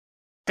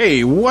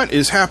Hey, what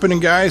is happening,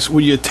 guys? Will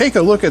you take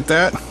a look at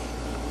that?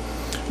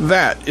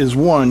 That is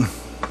one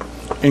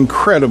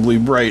incredibly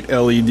bright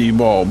LED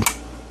bulb.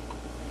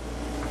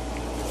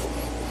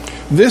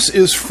 This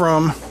is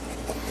from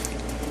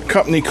a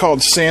company called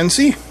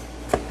Sansi,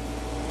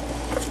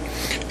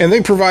 and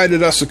they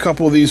provided us a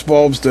couple of these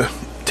bulbs to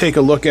take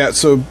a look at.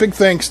 So big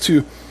thanks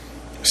to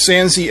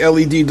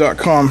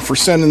SansiLED.com for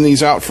sending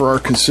these out for our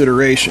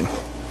consideration.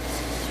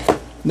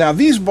 Now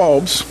these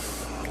bulbs,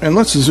 and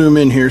let's zoom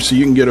in here so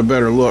you can get a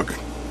better look.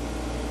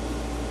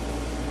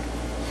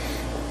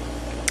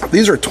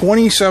 These are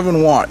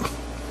 27 watt.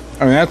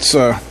 I mean, that's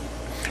a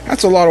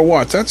lot of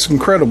watts. That's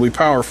incredibly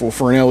powerful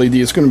for an LED.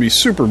 It's going to be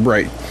super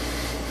bright.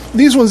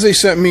 These ones they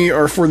sent me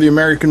are for the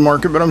American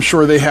market, but I'm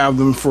sure they have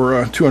them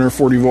for a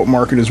 240 volt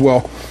market as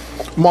well.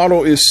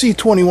 Model is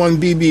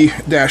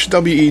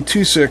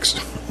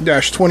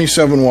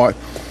C21BB-WE26-27 watt.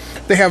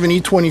 They have an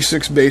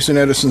E26 base and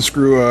Edison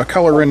screw, a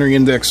color rendering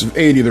index of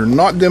 80. They're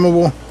not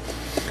dimmable.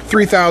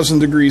 3000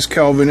 degrees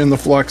Kelvin, and the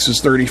flux is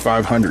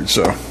 3500.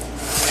 So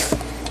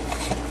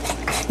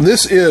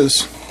this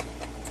is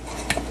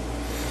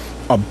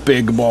a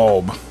big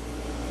bulb.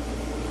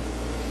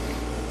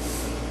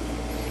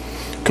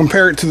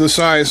 Compare it to the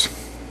size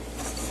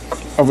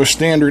of a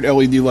standard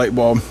LED light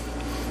bulb,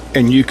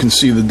 and you can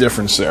see the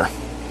difference there.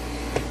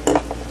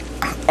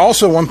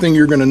 Also, one thing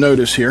you're going to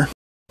notice here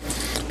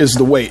is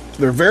the weight.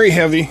 They're very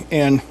heavy,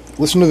 and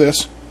listen to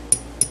this.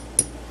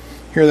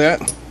 Hear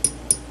that?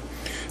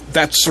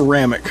 That's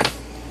ceramic.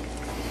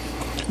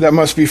 That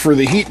must be for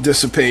the heat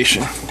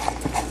dissipation.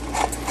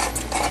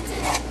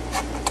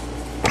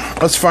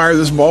 Let's fire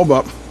this bulb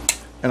up,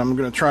 and I'm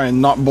going to try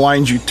and not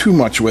blind you too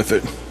much with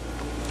it.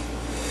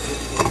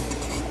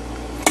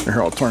 Here,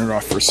 I'll turn it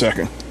off for a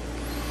second.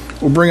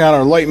 We'll bring out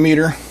our light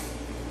meter,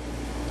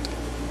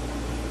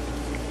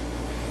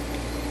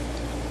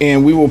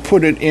 and we will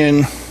put it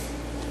in,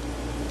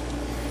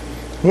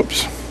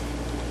 whoops,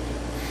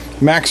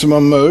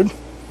 maximum mode.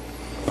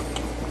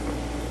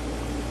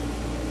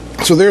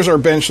 So there's our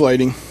bench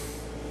lighting,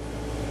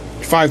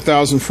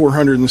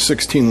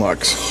 5,416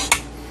 lux.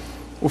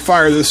 We'll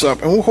fire this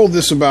up, and we'll hold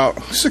this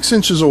about 6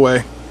 inches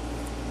away.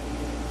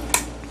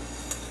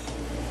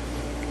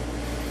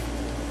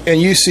 And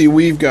you see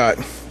we've got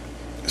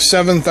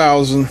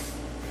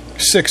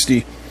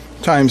 7,060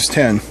 times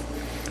 10.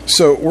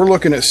 So we're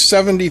looking at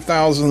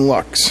 70,000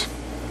 lux.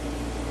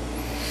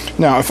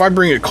 Now, if I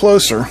bring it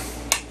closer,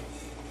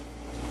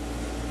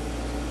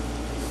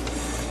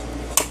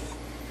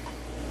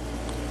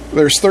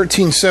 there's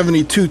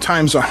 1372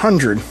 times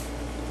 100.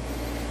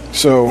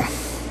 So,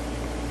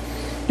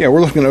 yeah,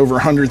 we're looking at over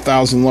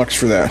 100,000 lux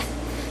for that.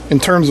 In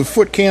terms of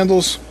foot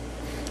candles,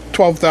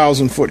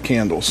 12,000 foot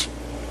candles.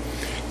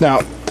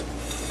 Now,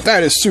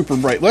 that is super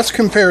bright. Let's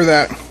compare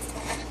that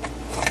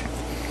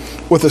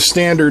with a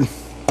standard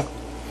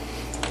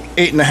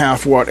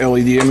 8.5 watt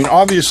LED. I mean,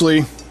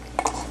 obviously,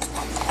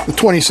 the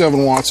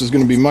 27 watts is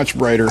going to be much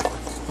brighter.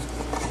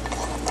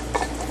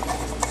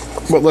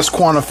 But let's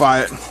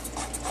quantify it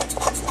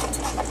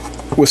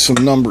with some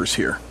numbers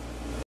here.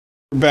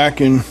 We're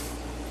back in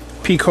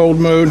peak hold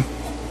mode.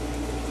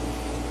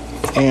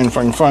 And if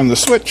I can find the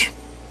switch,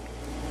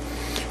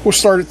 we'll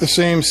start at the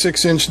same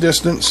 6-inch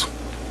distance.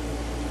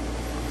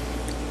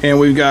 And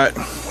we've got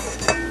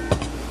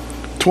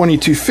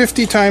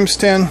 2250 times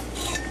 10.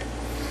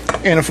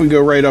 And if we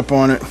go right up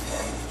on it,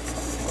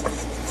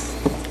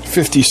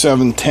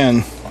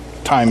 5710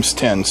 times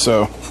 10.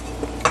 So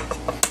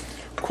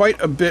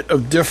quite a bit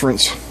of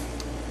difference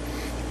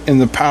in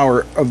the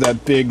power of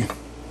that big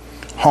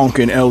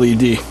honking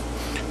LED.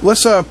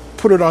 Let's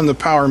put it on the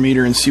power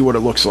meter and see what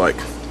it looks like.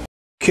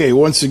 Okay,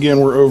 once again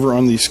we're over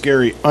on the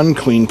scary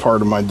unclean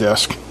part of my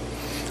desk.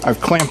 I've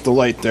clamped the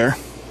light there.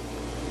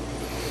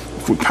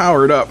 If we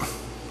power it up,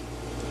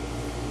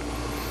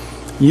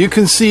 you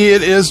can see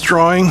it is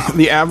drawing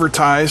the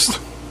advertised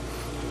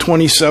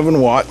 27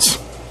 watts.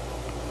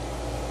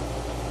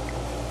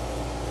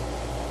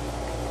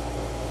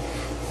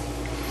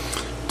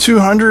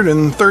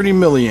 $230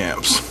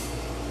 milliamps.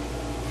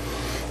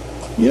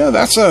 Yeah,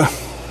 that's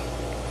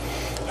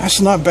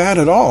not bad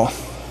at all.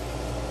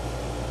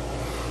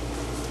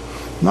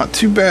 Not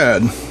too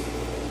bad.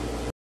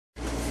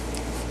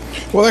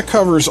 Well, that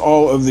covers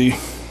all of the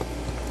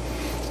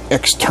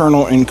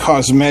external and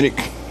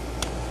cosmetic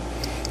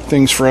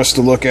things for us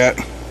to look at.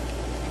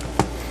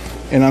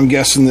 And I'm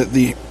guessing that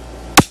the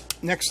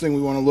next thing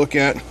we want to look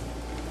at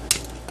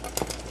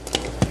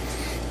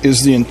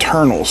is the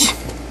internals.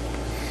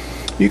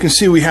 You can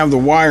see we have the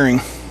wiring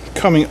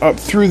coming up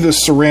through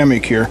this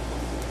ceramic here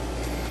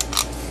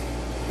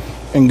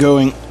and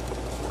going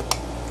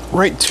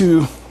right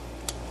to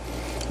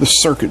the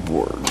circuit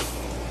board,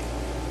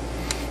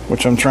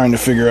 which I'm trying to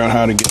figure out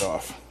how to get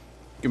off.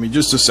 Give me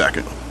just a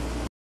second.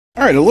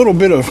 Alright, a little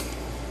bit of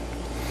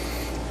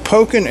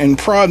poking and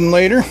prodding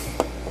later,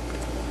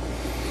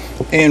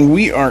 and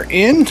we are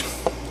in.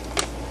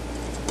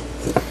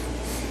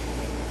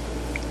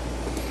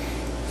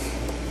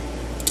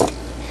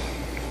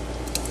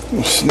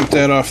 We'll snip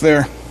that off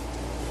there.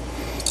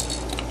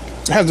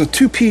 It has a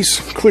two-piece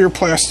clear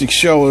plastic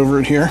shell over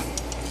it here.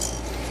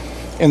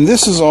 And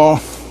this is all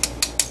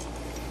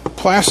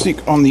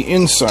plastic on the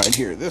inside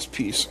here, this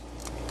piece.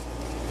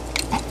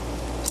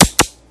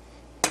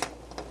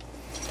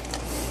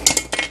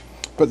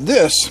 But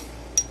this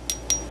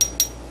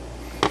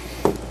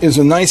is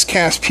a nice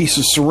cast piece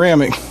of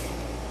ceramic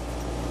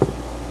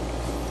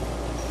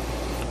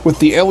with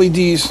the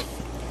LEDs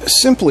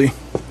simply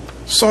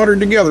soldered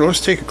together.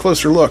 Let's take a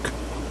closer look.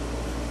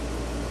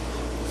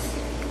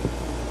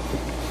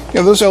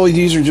 Yeah, those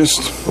LEDs are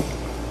just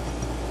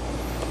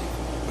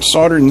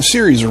soldered in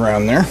series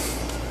around there.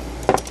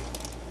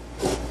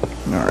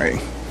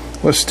 Alright,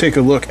 let's take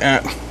a look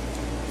at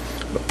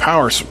the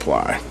power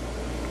supply.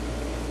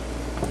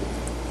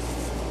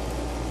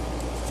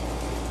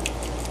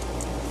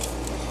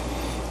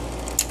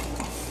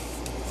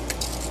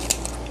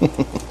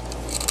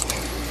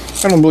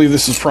 I don't believe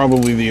this is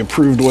probably the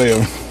approved way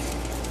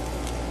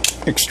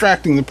of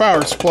extracting the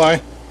power supply.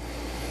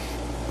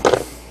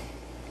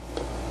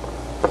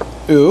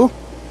 Ooh,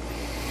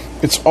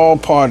 it's all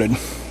potted.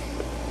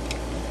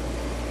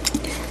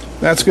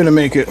 That's going to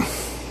make it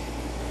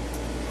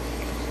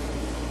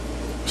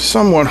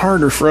somewhat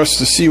harder for us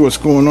to see what's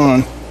going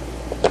on.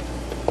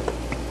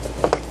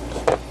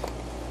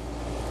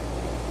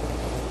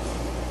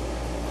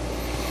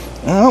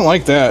 I don't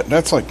like that.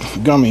 That's like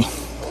gummy.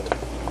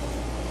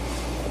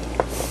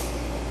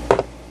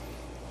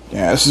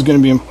 Yeah, this is going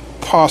to be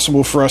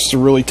impossible for us to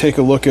really take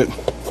a look at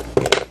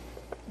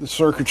the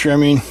circuitry. I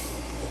mean,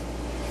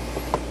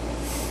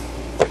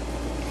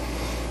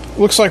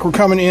 looks like we're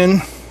coming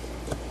in.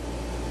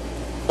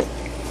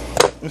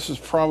 This is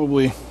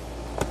probably a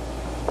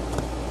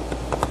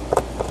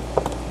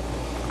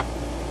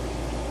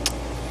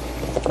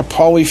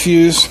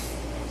polyfuse.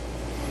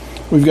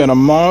 We've got a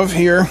mauve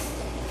here.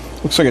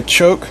 Looks like a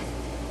choke.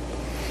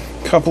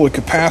 A couple of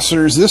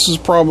capacitors. This is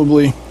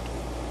probably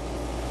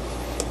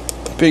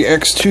big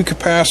X2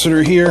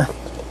 capacitor here.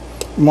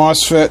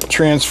 MOSFET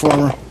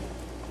transformer.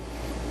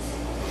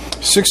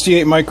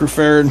 68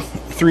 microfarad,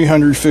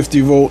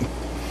 350 volt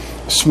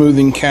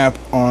smoothing cap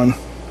on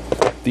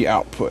the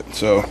output.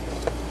 So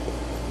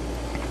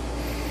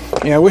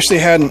yeah, I wish they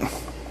hadn't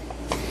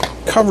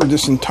covered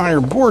this entire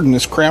board in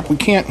this crap. We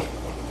can't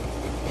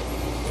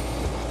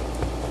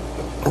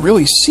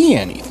really see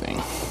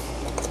anything.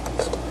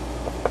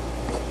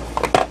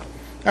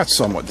 That's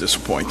somewhat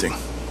disappointing.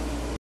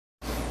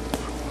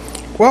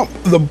 Well,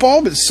 the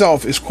bulb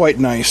itself is quite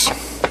nice.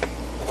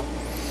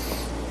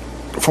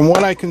 From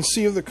what I can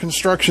see of the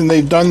construction,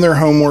 they've done their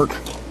homework.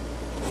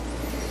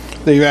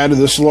 They've added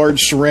this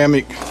large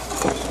ceramic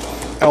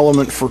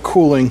element for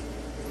cooling,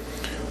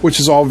 which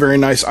is all very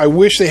nice. I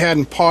wish they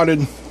hadn't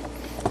potted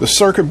the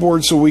circuit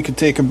board so we could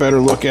take a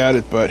better look at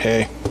it, but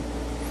hey.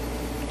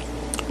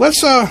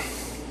 Let's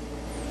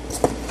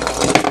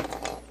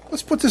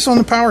put this on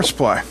the power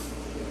supply.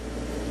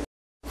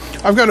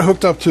 I've got it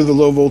hooked up to the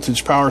low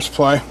voltage power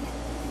supply.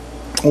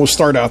 We'll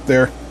start out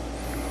there.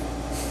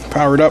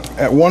 Power it up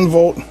at 1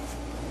 volt.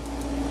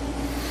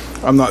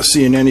 I'm not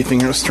seeing anything.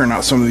 Let's turn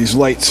out some of these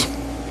lights.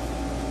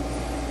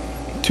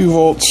 2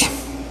 volts.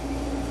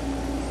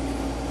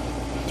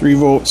 3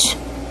 volts.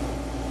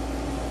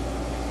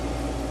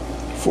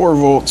 4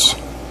 volts.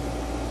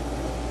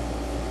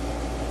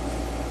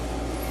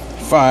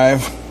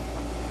 5.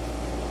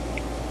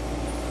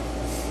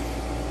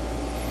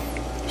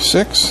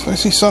 6. I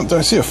see something.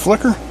 I see a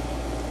flicker.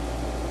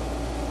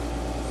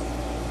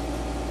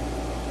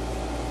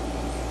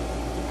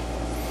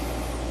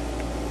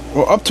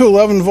 Well, up to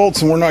 11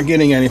 volts and we're not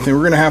getting anything.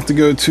 We're going to have to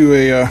go to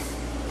a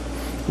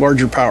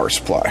larger power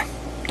supply.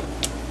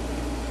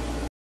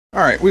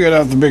 Alright, we got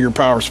out the bigger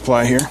power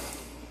supply here.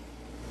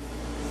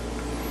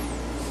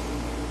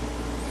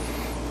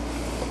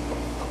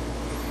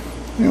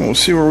 And we'll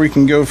see where we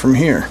can go from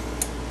here.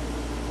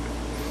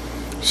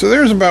 So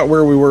there's about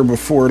where we were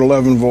before at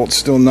 11 volts,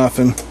 still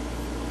nothing.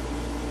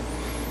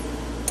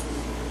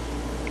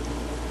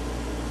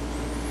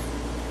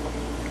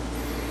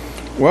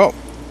 Well,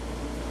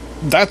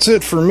 that's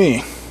it for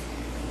me.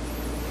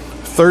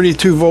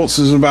 32 volts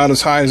is about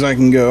as high as I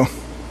can go.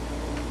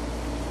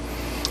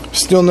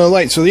 Still no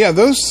light. So yeah,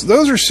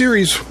 those are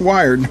series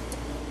wired.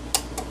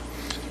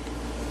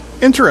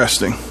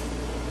 Interesting.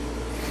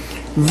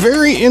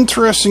 Very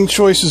interesting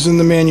choices in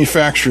the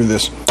manufacture of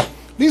this.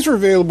 These are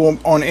available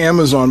on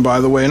Amazon,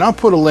 by the way, and I'll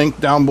put a link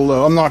down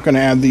below. I'm not going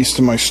to add these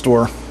to my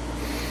store.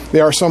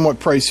 They are somewhat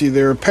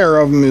pricey. A pair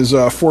of them is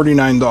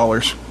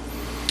 $49.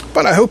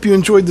 But I hope you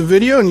enjoyed the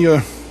video and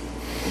you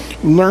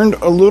learned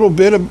a little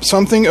bit of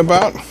something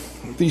about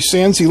these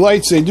Sansi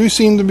lights. They do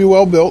seem to be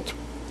well built,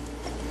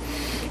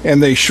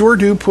 and they sure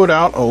do put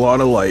out a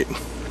lot of light.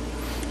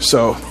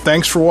 So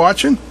thanks for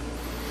watching.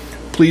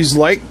 Please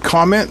like,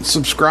 comment,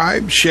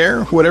 subscribe,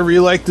 share, whatever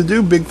you like to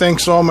do. Big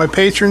thanks to all my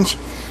patrons.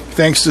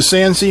 Thanks to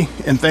Sansi,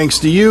 and thanks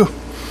to you.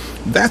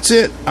 That's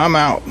it. I'm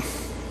out.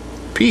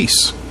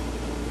 Peace.